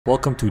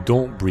Welcome to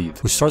Don't Breathe,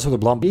 which starts with a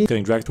blonde bitch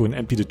getting dragged to an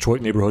empty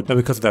Detroit neighborhood, and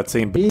because of that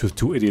same bitch with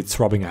two idiots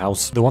robbing a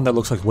house. The one that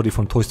looks like Woody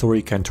from Toy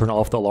Story can turn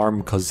off the alarm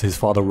because his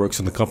father works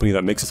in the company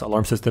that makes this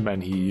alarm system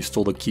and he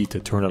stole the key to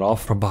turn it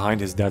off from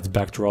behind his dad's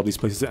back to rob these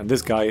places. And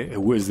this guy,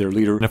 who is their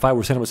leader, and if I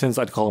were Cinema Sins,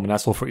 I'd call him an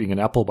asshole for eating an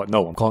apple, but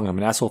no, I'm calling him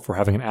an asshole for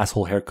having an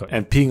asshole haircut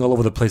and peeing all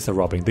over the place they're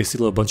robbing. They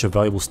steal a bunch of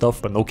valuable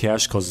stuff, but no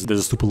cash because there's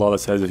a stupid law that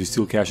says if you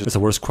steal cash, it's a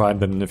worse crime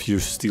than if you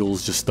steal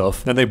just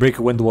stuff. Then they break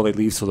a window while they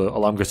leave, so the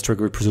alarm gets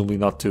triggered, presumably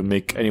not to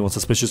make anyone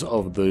suspicious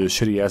of the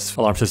shitty ass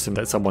alarm system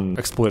that someone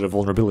exploited a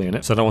vulnerability in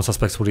it, so no one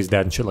suspects Woody's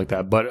dad and shit like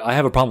that. But I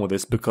have a problem with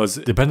this because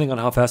depending on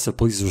how fast the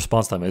police's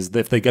response time is,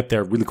 if they get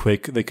there really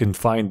quick, they can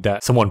find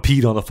that someone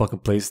peed on the fucking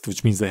place,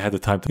 which means they had the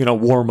time to,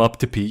 warm up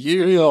to pee.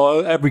 You know,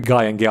 every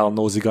guy and gal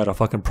knows you gotta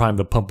fucking prime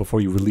the pump before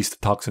you release the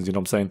toxins, you know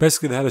what I'm saying?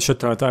 Basically, they had a shit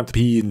ton of time to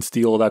pee and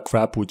steal all that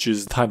crap, which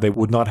is time they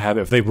would not have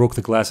if they broke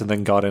the glass and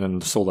then got in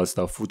and stole that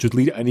stuff, which would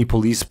lead any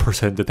police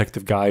person,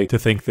 detective guy to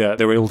think that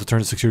they were able to turn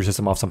the security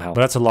system off somehow.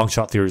 But that's a long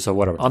shot theory, so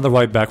whatever. On the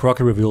ride back,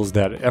 Rocky reveals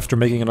that after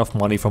making enough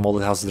money from all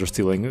the houses they're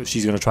stealing,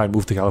 she's gonna try and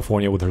move to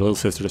California with her little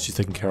sister that she's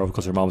taking care of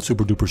because her mom's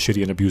super duper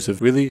shitty and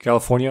abusive. Really?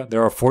 California?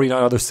 There are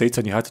 49 other states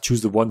and you have to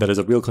choose the one that is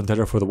a real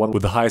contender for the one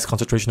with the highest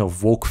concentration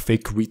of woke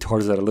fake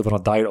retards that live on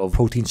a diet of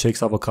protein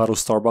shakes,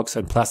 avocados, Starbucks,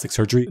 and plastic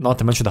surgery, not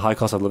to mention the high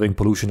cost of living,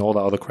 pollution, all that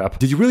other crap.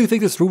 Did you really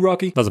think this through,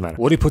 Rocky? Doesn't matter.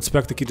 Woody puts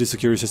back the key to the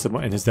security system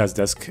in his dad's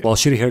desk, while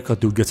shitty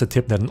haircut dude gets a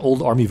tip that an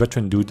old army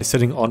veteran dude is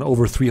sitting on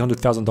over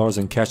 $300,000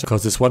 in cash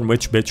because this one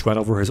rich bitch ran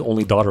over his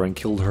only daughter and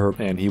killed her,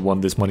 and he won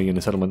this money in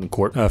a settlement in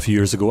court a few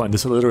years ago. And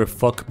this illiterate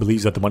fuck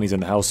believes that the money's in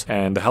the house,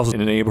 and the house is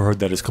in a neighborhood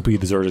that is completely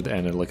deserted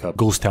and like a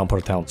ghost town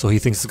part of town, so he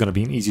thinks it's gonna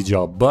be an easy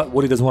job. But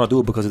Woody doesn't want to do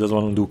it because he doesn't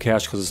want to do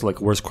cash because it's like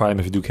a worse crime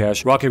if you do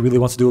cash. Rocky really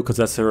wants to do it because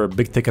that's her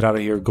big ticket out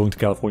of here, going to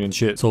California and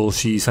shit. So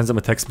she sends him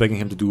a text begging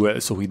him to do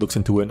it, so he looks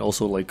into it and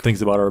also like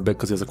thinks about her a bit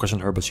because he has a question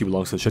on her, but she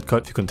belongs to the shit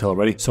cut, if you couldn't tell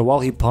already. So while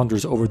he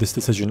ponders over this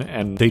decision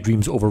and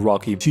daydreams over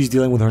Rocky, she's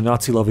dealing with her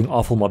Nazi loving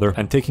awful mother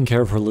and taking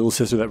care of her little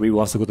sister that really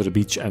wants to go to the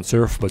beach and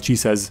surf, but she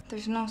says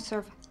there's no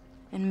surf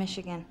in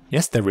Michigan.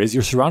 Yes, there is.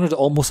 You're surrounded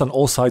almost on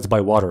all sides by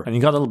water, and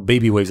you got little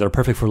baby waves that are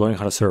perfect for learning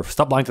how to surf.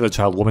 Stop lying to the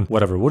child, woman.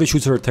 Whatever. Woody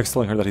shoots her a text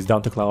telling her that he's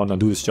down to clown and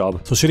do this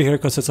job. So shitty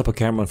haircut sets up a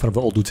camera in front of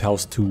the old dude's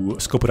house to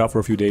scope it out for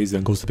a few days,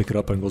 then goes to pick it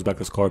up and goes back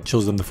to his car,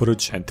 shows them the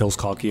footage, and tells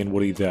Cocky and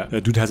Woody that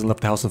the dude hasn't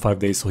left the house in 5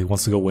 days, so he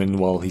wants to go in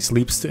while he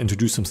sleeps to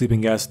introduce some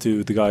sleeping gas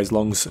to the guy's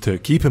lungs to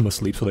keep him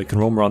asleep so they can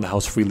roam around the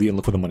house freely and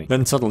look for the money.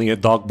 Then suddenly a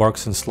dog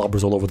barks and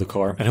slobbers all over the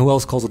car, and who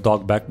else calls the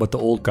dog back but the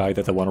old guy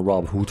that they want to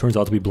rob, who turns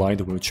out to be blind,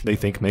 which they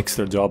think makes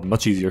their job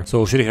much easier.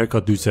 So shitty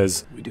haircut dude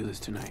says, we do this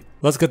tonight.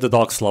 Let's get the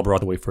dog slobber out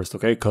of the way first,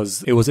 okay?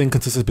 Because it was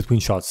inconsistent between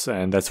shots,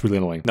 and that's really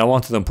annoying. Now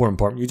on to the important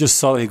part. You just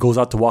saw that he goes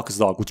out to walk his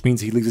dog, which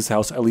means he leaves his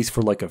house at least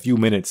for like a few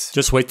minutes.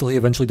 Just wait till he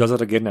eventually does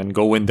it again and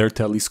go in there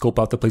to at least scope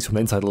out the place from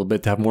the inside a little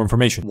bit to have more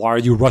information. Why are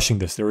you rushing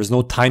this? There is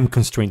no time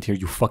constraint here,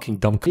 you fucking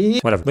dumb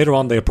whatever. Later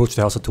on, they approach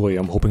the house at 2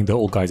 a.m. hoping the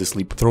old guy's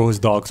asleep. Throw his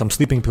dog some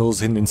sleeping pills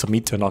hidden in some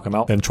meat to knock him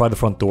out. Then try the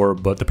front door,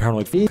 but the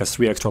paranoid f has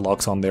 3 extra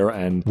locks on there,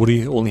 and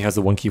Woody only has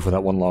the 1 key for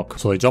that 1 lock.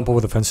 So they jump over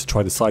the fence to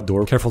try the side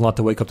door, careful not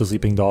to wake up the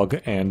sleeping dog,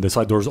 and the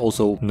side door is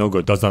also no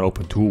good, does not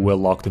open, too well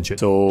locked and shit.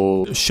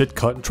 So shit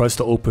cut tries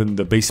to open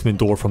the basement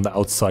door from the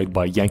outside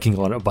by yanking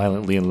on it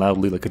violently and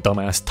loudly like a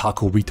dumbass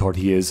taco retard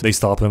he is. They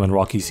stop him and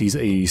Rocky sees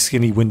a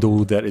skinny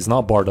window that is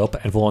not barred up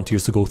and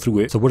volunteers to go through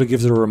it. So Woody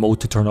gives her a remote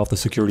to turn off the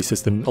security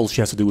system. All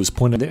she has to do is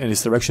point it in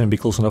its direction and be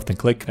close enough to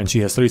click, and she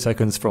has 30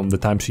 seconds from the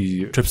time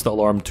she trips the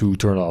alarm to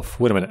turn it off.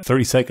 Wait a minute,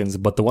 30 seconds,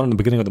 but the one in the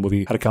beginning of the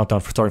movie had a countdown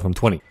for starting from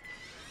 20.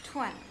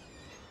 20,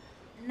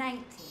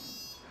 19,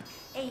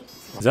 18.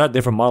 Is that a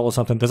different model or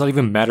something? Does that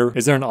even matter?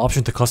 Is there an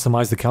option to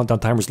customize the countdown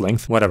timer's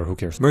length? Whatever, who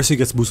cares? Mercy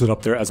gets boosted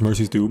up there as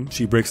Mercy's do.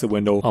 She breaks the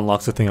window,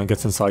 unlocks the thing and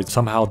gets inside.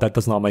 Somehow that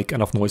does not make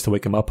enough noise to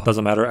wake him up.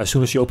 Doesn't matter. As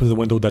soon as she opens the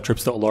window, that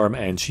trips the alarm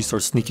and she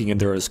starts sneaking in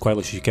there as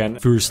quietly as she can,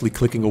 furiously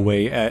clicking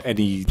away at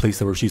any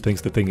place where she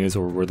thinks the thing is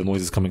or where the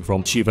noise is coming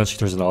from. She eventually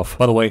turns it off.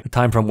 By the way, the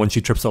time from when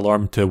she trips the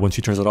alarm to when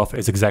she turns it off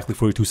is exactly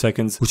 42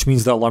 seconds, which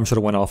means the alarm should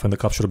have went off and the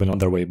cops should have been on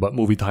their way, but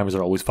movie timers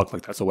are always fucked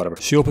like that, so whatever.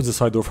 She opens the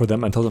side door for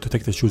them and tells them to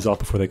take their shoes off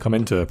before they come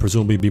in to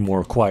presumably be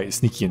more quiet,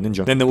 sneaky, and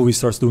ninja. Then the movie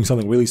starts doing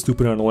something really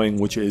stupid and annoying,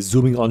 which is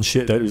zooming on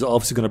shit that is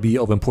obviously going to be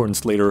of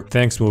importance later.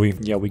 Thanks, movie.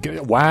 Yeah, we get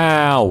it.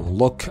 Wow,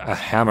 look, a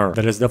hammer.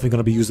 That is definitely going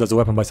to be used as a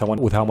weapon by someone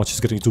with how much it's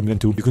getting zoomed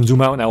into. You can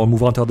zoom out now and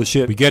move on to other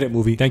shit. We get it,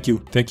 movie. Thank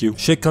you. Thank you.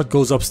 Shit cut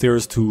goes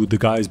upstairs to the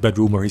guy's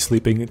bedroom where he's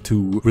sleeping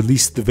to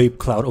release the vape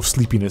cloud of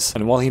sleepiness.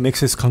 And while he makes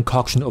his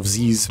concoction of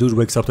Z's, dude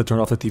wakes up to turn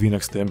off the TV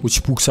next to him, which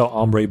spooks out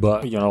Ombre,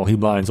 but he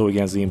blinds, so he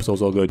can't see him, so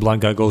it's all good.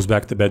 Blind guy goes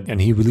back to bed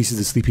and he releases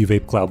the sleepy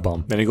vape cloud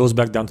bomb. Then he goes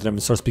back down to him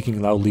and starts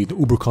speaking loudly,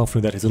 uber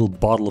confident that his little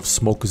bottle of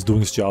smoke is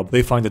doing its job.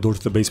 They find the door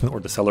to the basement or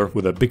the cellar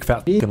with a big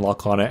fat fucking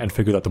lock on it and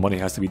figure that the money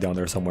has to be down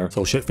there somewhere.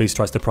 So Shitface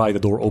tries to pry the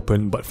door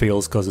open but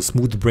fails because the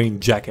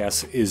smooth-brained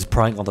jackass is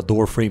prying on the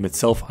door frame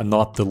itself and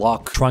not the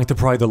lock, trying to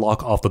pry the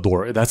lock off the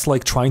door. That's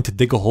like trying to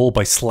dig a hole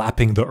by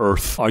slapping the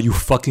earth. Are you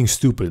fucking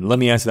stupid? Let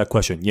me answer that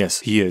question.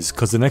 Yes, he is,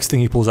 because the next thing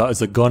he pulls out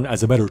is a gun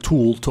as a better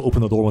tool to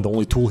open the door when the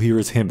only tool here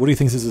is him. Woody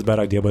thinks this is a bad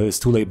idea, but it's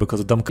too late because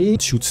the dumb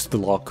shoots the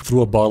lock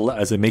through a bottle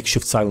as a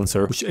makeshift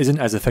silencer, which isn't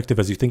as effective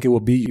as you think it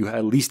would be. You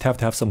at least have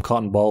to have some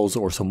cotton balls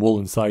or some wool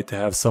inside to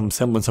have some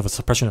semblance of a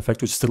suppression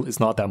effect, which still is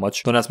not that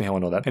much. Don't ask me how I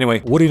know that.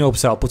 Anyway, Woody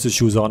nopes out, puts his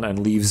shoes on, and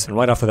leaves. And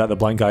right after that, the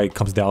blind guy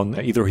comes down.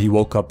 Either he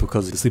woke up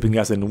because the sleeping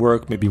gas didn't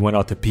work, maybe went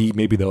out to pee,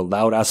 maybe the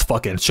loud ass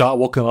fucking shot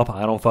woke him up.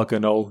 I don't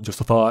fucking know.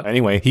 Just a thought.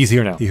 Anyway, he's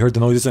here now. He heard the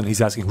noises and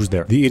he's asking who's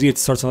there. The idiot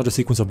starts another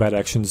sequence of bad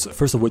actions,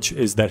 first of which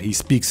is that he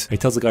speaks. He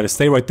tells the guy to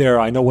stay right there.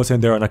 I know what's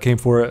in there and I came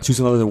for it. Shoots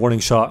another warning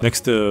shot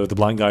next to the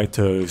blind guy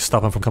to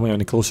stop him from coming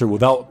any closer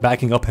without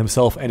backing up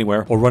himself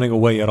anywhere or running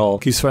away at all.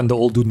 Keeps threatening the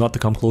old dude not to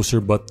come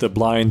closer, but the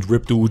blind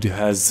ripped dude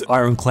has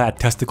ironclad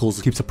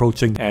testicles, keeps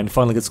approaching and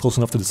finally gets close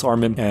enough to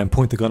disarm him and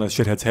point the gun at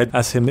shithead's head.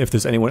 Asks him if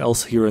there's anyone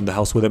else here in the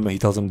house with him, and he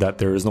tells him that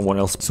there is no one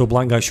else. So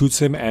blind guy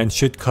shoots him and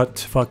shit cut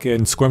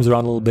fucking squirms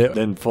around a little bit,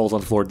 then falls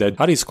on the floor dead.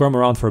 How do you squirm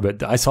around for a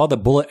bit? I saw the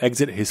bullet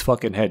exit his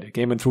fucking head. It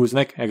came in through his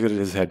neck, exited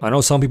his head. I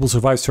know some people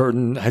survive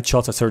certain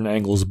headshots at certain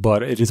angles,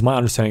 but it is my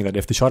understanding that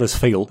if the shot is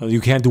fail,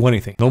 you can't do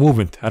anything. No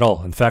movement at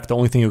all. In fact, the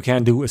only thing you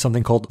can do is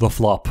something called the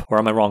flop. Or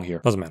am I wrong here?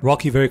 Doesn't matter.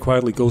 Rocky very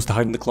quietly goes to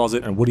hide in the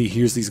closet, and Woody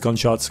hears these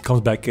gunshots,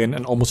 comes back in,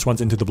 and almost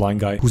runs into the blind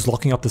guy, who's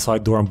locking up the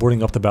side door and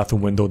boarding up the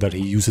bathroom window that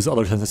he uses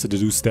other senses to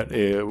deduce that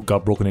it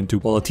got broken into.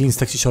 While the teens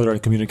text each other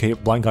and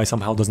communicate, blind guy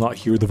somehow does not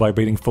hear the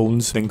vibrating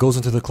phones, then goes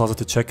into the closet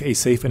to check a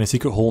safe in a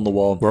secret hole in the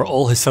wall where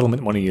all his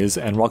settlement money is,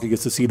 and Rocky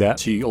gets to see that.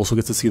 She also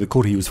gets to see the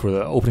code he used for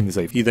opening the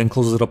safe. He then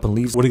closes it up and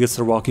leaves. Woody gets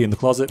to Rocky in the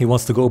closet. He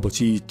wants to go, but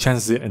she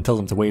chances it and tells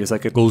him to wait a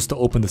second. Goes to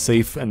open the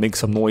safe and make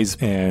some noise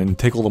and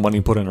take all the money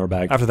and put it in her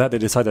bag. After that, they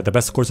decide that the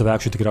best course of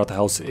action to get out the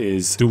house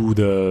is through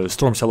the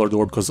storm cellar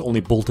door because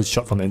only bolted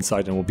shut from the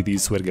inside and will be the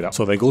easiest way to get out.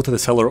 So they go to the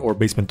cellar or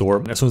basement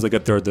door. As soon as they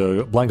get there,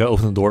 the blind guy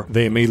opens the door.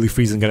 They immediately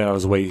freeze and get out of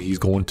his way. He's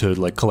going to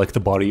like collect the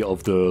body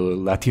of the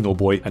Latino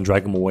boy and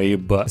drag him away,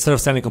 but instead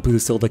of standing completely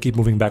still, they keep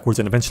moving backwards,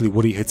 and eventually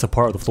Woody hits a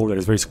part of the floor that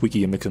is very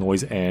squeaky and makes a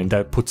noise, and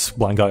that puts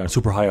blind guy on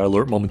super high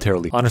alert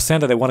momentarily. I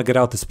understand that they want to get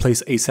out this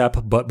place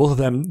ASAP, but both of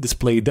them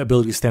displayed the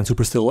ability to stand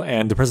super still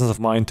and the presence of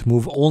mind to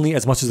move only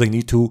as much as they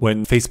need to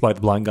when faced by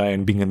the blind guy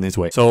and being in his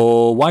way.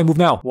 So why move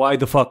now? Why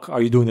the fuck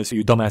are you doing this,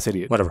 you dumbass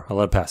idiot? Whatever, I'll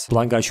let it pass.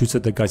 Blind guy shoots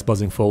at the guy's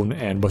buzzing phone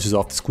and brushes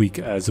off the squeak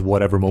as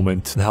whatever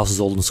moment. The house is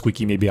old and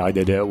squeaky, maybe I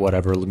did it,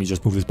 whatever, let me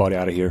just move this body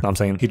out of here. Know what I'm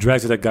saying? He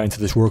drags that guy into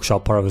this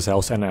workshop part of his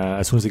house, and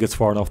as soon as he gets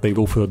far enough, they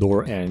go for the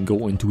door and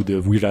go into the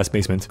weird ass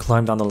basement,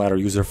 climb down the ladder,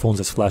 use their phones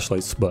as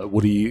flashlights, but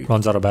Woody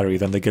runs out of battery.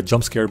 Then they get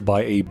jump scared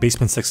by a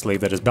basement sex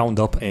slave that is bound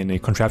up in a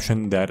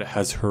contraption that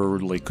has her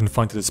like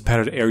confined to this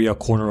padded area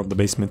corner of the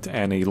basement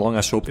and a long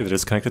ass rope that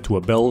is connected to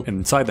a bell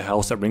inside the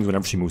house that rings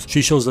whenever she moves.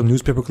 She shows them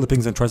newspaper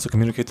clippings and tries to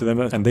communicate to them,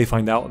 and they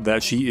find out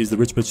that she is the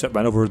rich bitch that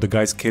ran over the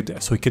guy's kid,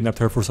 so he kidnapped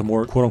her for some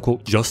more quote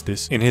unquote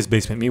justice in his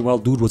basement. Meanwhile,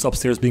 dude was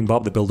upstairs being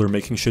Bob the Builder,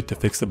 making shit to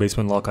fix the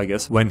basement lock, I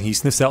guess, when he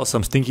sniffs out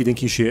some stinky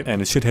dinky shit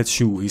and his shithead's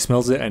shoe. He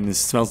smells it and it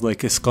smells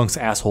like a skunk's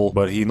asshole,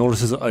 but he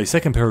notices a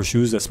second pair of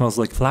shoes that smells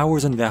like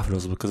flowers and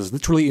daffodils because it's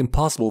literally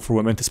impossible for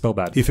women to smell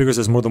bad. He figures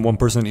there's more than one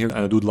person here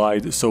and the dude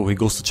lied, so he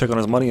goes to check on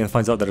his money and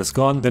finds out that it's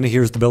gone. Then he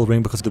hears the bell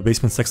ring because the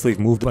basement sex slave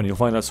moved, and you'll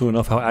find out soon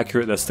enough how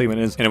accurate that statement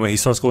is. Anyway, he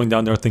starts going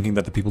down there thinking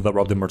that the people that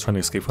robbed him are trying to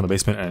escape from the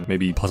basement and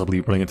maybe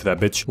possibly running into that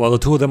bitch, while the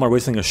two of them are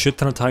wasting a shit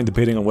ton of time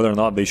debating on whether or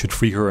not they should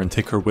free her and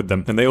take her with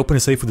them. And they open a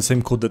safe with the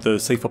same code that the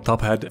safe up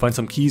top had, find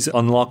some keys,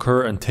 unlock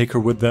her and take her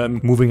with them,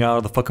 moving out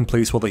of the fucking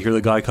place while they hear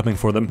the guy coming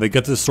for them. They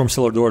get to the storm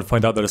cellar door and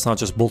find out that it's not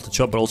just bolted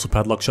shut but also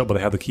padlocked shut, but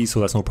they have the key, so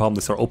that's no problem.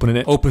 They start opening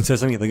it. Open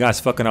sesame, the guy's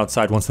fucking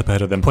outside, one step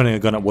ahead of them, pointing a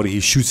gun at Woody. He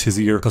shoots his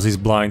ear because he's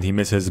blind. He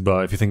misses,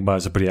 but if you think about it,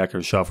 it's a pretty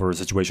accurate shot for a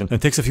situation.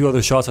 And takes a few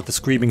other shots at the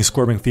screaming,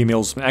 squirming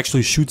females, and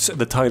actually shoots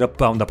the tied up,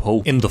 bound up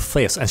hoe in the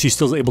face, and she's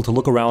still able to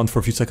look around for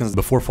a few seconds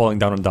before falling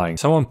down and dying.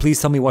 Someone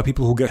please tell me why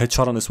people who get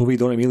headshot on this movie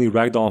don't immediately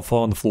ragdoll and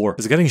fall on the floor.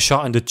 Is getting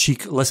shot in the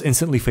cheek less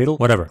instantly fatal?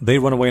 Whatever. They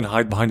run away and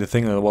hide behind the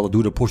thing, while the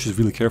dude approaches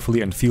really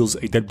carefully and feels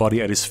a dead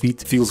body at his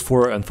feet, feels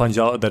for it and finds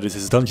out that it's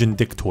his dungeon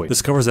dick toy.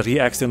 Discovers that he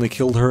accidentally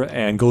killed her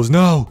and goes,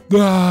 no,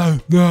 no,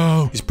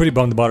 no. He's pretty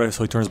bummed about it,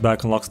 so he turns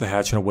back and locks the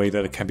hatch in a way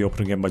that it can't be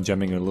opened again by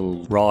jamming a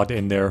little rod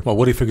in there. While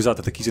Woody figures out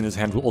that the keys in his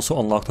hand will also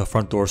unlock the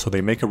front door, so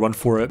they make a run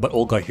for it, but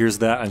old guy hears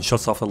that and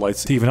shuts off the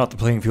lights to even out the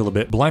playing field a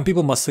bit. Blind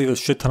people must save a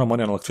shit ton of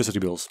money on electricity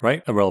bills,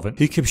 right? Irrelevant.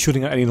 He keeps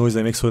shooting at any noise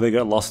they make, so they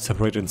get lost and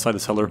separated inside the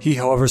cellar. He,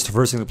 however, is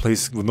traversing the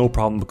place with no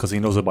problem because he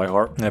knows it by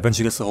heart, and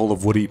eventually gets a hold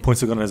of Woody,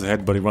 points a gun at his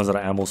head, but he runs out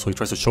of ammo, so he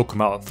tries to choke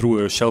him out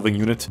through a shelving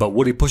unit, but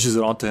Woody pushes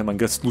it onto him and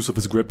gets loose of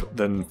his grip,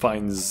 then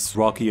finds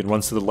Rocky and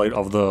runs to the light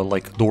of the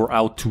door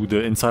out to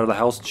the inside of the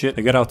house and shit.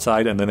 They get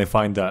outside and then they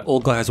find that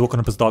old guy has woken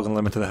up his dog and let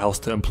him into the house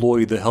to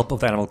employ the help of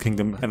the animal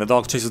kingdom, and the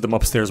dog chases them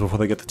upstairs before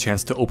they get the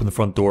chance to open the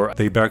front door.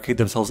 They barricade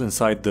themselves girls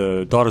inside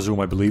the daughter's room,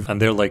 I believe,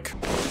 and they're like,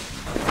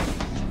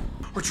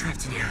 we're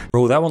trapped in here.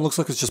 bro, that one looks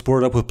like it's just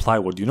boarded up with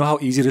plywood. You know how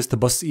easy it is to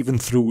bust even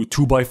through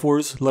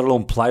 2x4s, let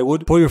alone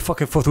plywood? Pull your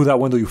fucking foot through that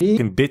window, you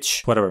fucking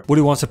bitch. Whatever.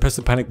 Woody wants to press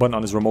the panic button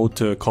on his remote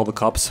to call the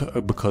cops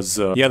because,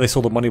 yeah, they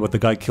stole the money, but the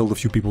guy killed a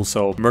few people,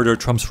 so murder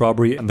trumps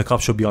robbery, and the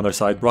cops should be on their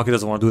side. Rocky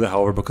doesn't want to do that,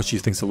 however, because she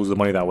thinks they'll lose the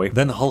money that way.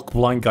 Then Hulk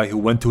blind guy who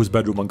went to his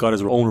bedroom and got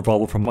his own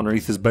revolver from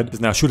underneath his bed is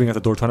now shooting at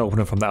the door, trying to open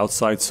it from the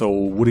outside, so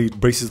Woody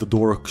braces the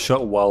door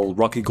shut while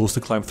Rocky goes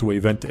to climb through a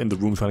vent in the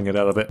room trying to get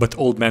out of it. But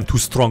old man too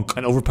strong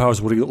and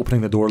overpowers Woody,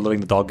 opening the door, letting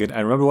the dog in.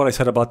 And remember what I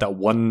said about that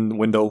one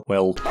window?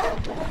 Well,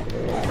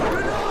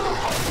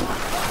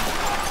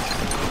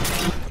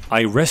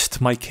 I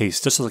rest my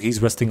case, just like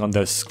he's resting on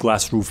this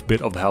glass roof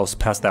bit of the house,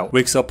 passed out.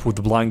 Wakes up with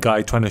the blind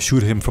guy trying to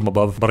shoot him from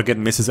above, but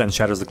again misses and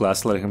shatters the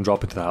glass, letting him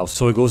drop into the house.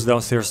 So he goes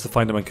downstairs to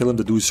find him and kill him.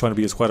 The dude's trying to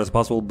be as quiet as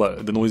possible,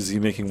 but the noises he's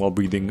making while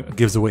breathing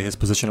gives away his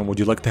position. And would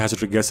you like to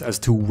hazard a guess as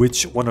to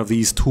which one of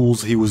these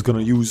tools he was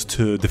gonna use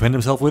to defend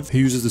himself with? He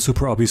uses the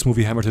super obvious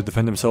movie hammer to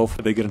defend himself.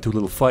 They get into a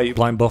little fight.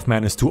 Blind buff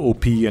man is too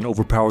OP and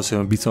overpowers him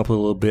and beats him up a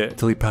little bit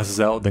till he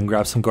passes out, then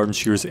grabs some garden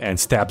shears and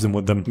stabs him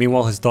with them.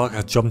 Meanwhile, his dog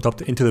has jumped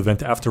up into the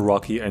vent after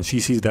Rocky, and she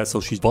sees that,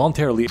 so she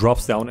voluntarily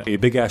drops down a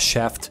big ass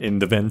shaft in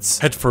the vents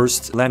head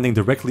first, landing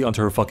directly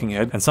onto her fucking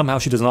head, and somehow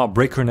she does not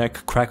break her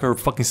neck, crack her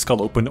fucking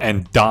skull open,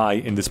 and die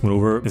in this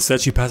maneuver. Instead,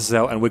 she passes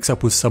out and wakes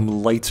up with some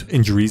light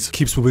injuries,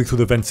 keeps moving through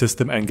the vent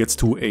system and gets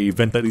to a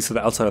vent that leads to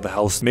the outside of the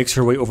house, makes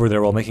her way over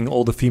there while making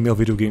all the female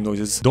video game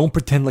noises. Don't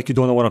pretend like you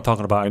don't know what I'm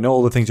talking about. I know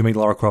all the things you made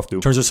Lara Croft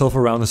do. Turns herself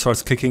around and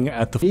starts kicking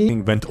at the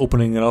fucking vent,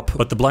 opening it up,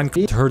 but the blind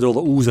heard all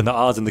the oohs and the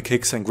ahs and the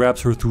kicks and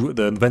grabs her through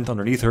the vent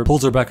underneath her,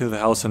 pulls her back into the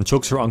house and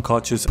chokes her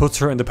unconscious, puts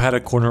her in the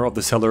padded corner of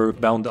the cellar,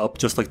 bound up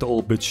just like the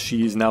old bitch.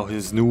 She is now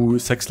his new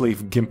sex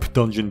slave gimp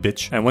dungeon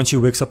bitch. And when she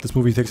wakes up, this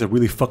movie takes a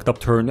really fucked up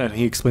turn, and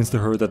he explains to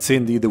her that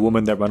Cindy, the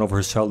woman that ran over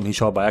his child and he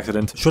shot by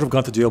accident, should have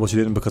gone to jail, but she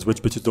didn't because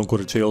rich bitches don't go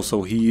to jail.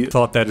 So he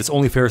thought that it's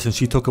only fair since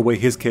she took away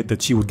his kid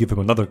that she would give him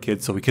another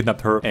kid. So he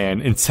kidnapped her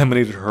and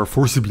inseminated her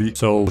forcibly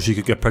so she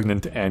could get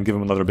pregnant and give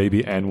him another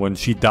baby. And when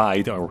she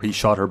died, or he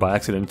shot her by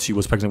accident, she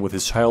was pregnant with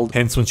his child.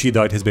 Hence, when she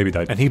died, his baby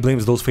died. And he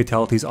blames those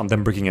fatalities on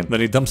them breaking in.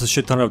 Then he dumps a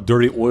shit ton of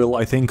dirty oil,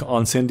 I think,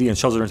 on Cindy and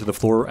shoves her into the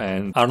floor.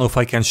 And I don't know if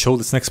I can show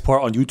this next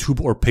part on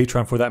YouTube or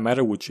Patreon for that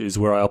matter, which is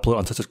where I upload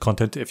uncensored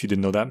content if you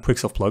didn't know that. Quick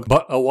self-plug.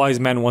 But a wise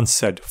man once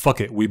said, fuck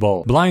it, we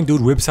ball. Blind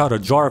dude whips out a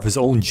jar of his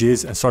own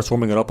jizz and starts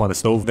warming it up on the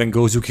stove, then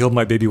goes, you killed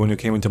my baby when you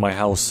came into my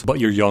house, but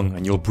you're young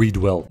and you'll breed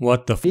well.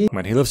 What the f***,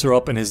 man? He lifts her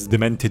up in his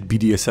demented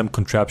BDSM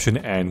contraption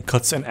and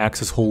cuts an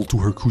axis hole to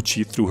her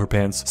coochie through her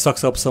pants,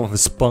 sucks up some of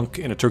his spunk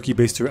in a turkey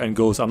baster and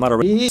goes, I'm not a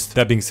racist.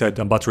 That being said,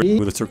 I'm about to rape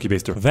with a turkey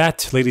baster.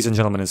 That, ladies and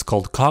gentlemen, is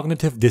called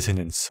cognitive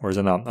dissonance. Or is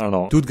it not? I don't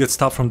know. Dude gets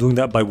stopped from doing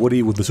that by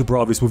Woody with the super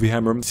obvious movie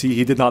hammer. See,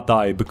 he did not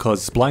die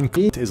because blind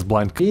is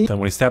blind. And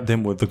when he stabbed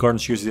him with the garden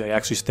shears, he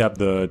actually stabbed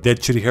the dead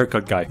shitty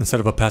haircut guy instead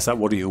of a pass out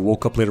Woody who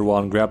woke up later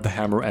on, grabbed the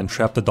hammer and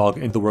trapped the dog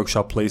in the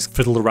workshop place,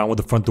 fiddled around with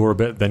the front door a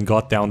bit, then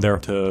got down there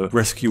to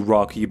rescue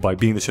Rocky by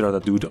beating the shit out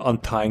of that dude,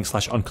 untying /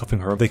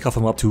 uncuffing her. They cuff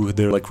him up to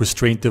their like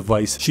restraint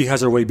device. She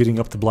has her way beating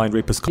up the blind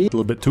rapist a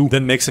little bit too,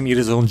 then makes him eat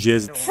his own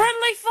jizz.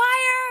 Friendly fire!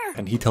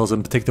 And he tells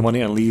them to take the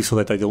money and leave so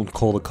that they don't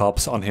call the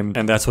cops on him.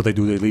 And that's what they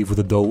do. They leave with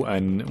the dough.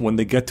 And when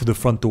they get to the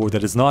front door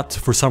that is not,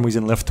 for some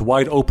reason, left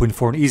wide open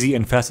for an easy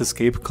and fast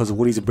escape because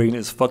Woody's brain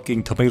is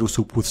fucking tomato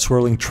soup with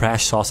swirling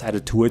trash sauce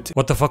added to it.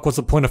 What the fuck was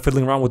the point of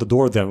fiddling around with the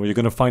door then? Were you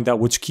gonna find out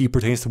which key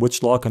pertains to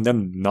which lock and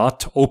then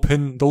not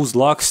open those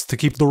locks to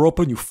keep the door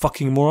open? You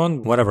fucking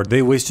moron. Whatever.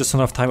 They waste just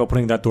enough time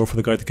opening that door for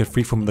the guy to get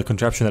free from the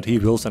contraption that he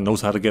builds and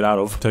knows how to get out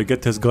of, to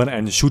get his gun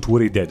and shoot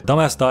Woody dead.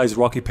 Dumbass dies.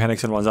 Rocky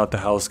panics and runs out the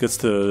house, gets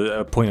to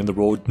a point in the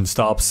road and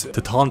stops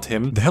to taunt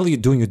him. The hell are you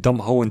doing, you dumb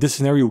hoe? In this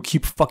scenario, you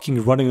keep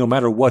fucking running no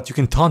matter what. You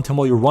can taunt him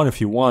while you run if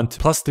you want.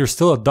 Plus, there's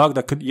still a dog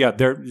that could... Yeah,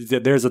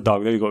 there's a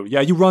dog. There you go. Yeah,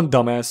 you run,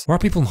 dumbass. Why are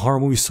people in horror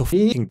movies so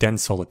fucking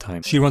dense all the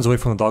time? She runs away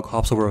from the dog,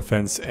 hops over a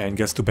fence, and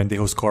gets to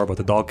Bendejo's car, but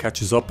the dog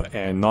catches up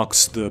and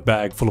knocks the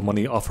bag full of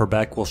money off her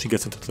back while she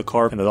gets into the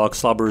car, and the dog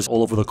slobbers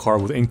all over the car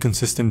with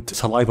inconsistent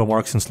saliva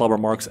marks and slobber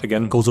marks.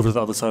 Again, goes over to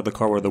the other side of the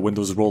car where the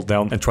windows roll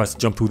down and tries to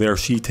jump through there.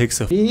 She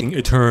takes a fucking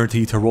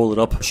eternity to roll it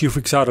up. She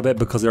freaks out a bit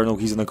because there are no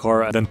keys in the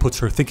car, and then puts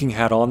her thinking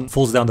hat on,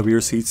 folds down the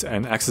rear seats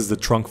and accesses the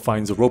trunk,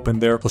 finds a rope in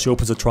there. So she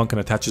opens the trunk and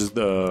attaches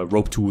the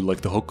rope to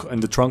like the hook in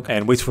the trunk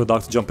and waits for the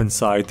dog to jump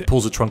inside,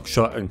 pulls the trunk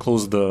shut and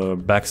closes the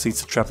back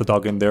seats to trap the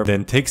dog in there,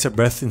 then takes a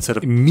breath instead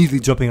of immediately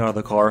jumping out of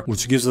the car,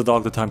 which gives the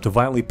dog the time to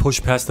violently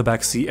push past the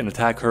back seat and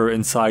attack her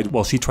inside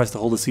while she tries to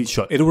hold the seat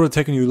shut. It would have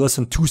taken you less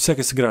than 2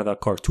 seconds to get out of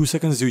that car. 2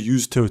 seconds you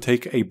used to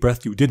take a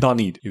breath you did not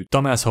need. You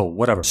dumb asshole.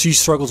 Whatever. She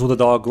struggles with the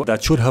dog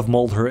that should have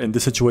mauled her in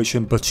this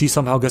situation, but she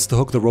somehow gets to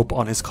hook the rope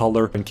on his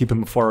collar and keep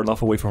him far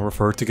enough away from her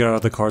for her to get out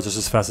of the car just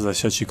as fast as I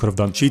said she could have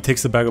done. She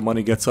takes the bag of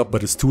money, gets up,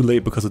 but it's too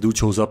late because the dude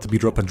shows up to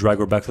beat her up and drag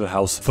her back to the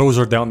house, throws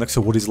her down next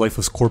to Woody's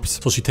lifeless corpse.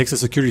 So she takes the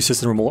security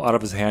system remote out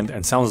of his hand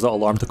and sounds the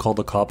alarm to call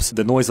the cops.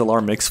 The noise the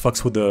alarm makes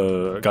fucks with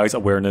the guy's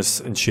awareness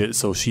and shit,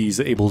 so she's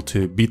able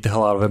to beat the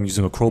hell out of him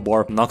using a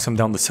crowbar, knocks him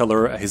down the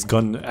cellar. His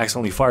gun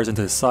accidentally fires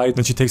into his side.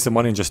 Then she takes the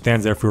money and just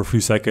stands there for a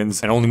few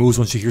seconds and only moves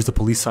when she hears the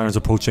police sirens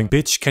approaching.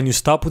 Bitch, can you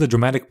stop with the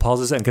dramatic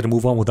pauses and get a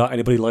move on without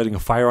anybody lighting a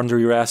fire under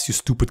your ass, you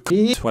stupid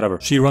whatever.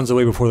 She runs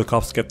away before the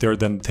cops get there,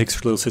 then takes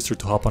her little sister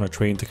to hop on a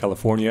train to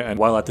California, and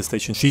while at the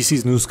station she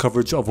sees news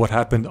coverage of what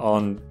happened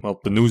on, well,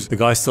 the news. The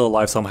guy's still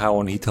alive somehow,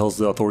 and he tells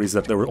the authorities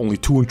that there were only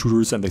 2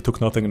 intruders and they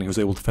took nothing, and he was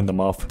able to fend them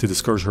off to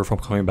discourage her from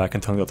coming back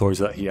and telling the authorities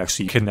that he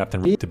actually kidnapped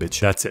and raped the bitch.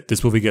 That's it.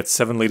 This movie gets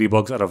 7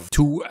 ladybugs out of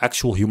 2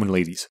 actual human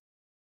ladies.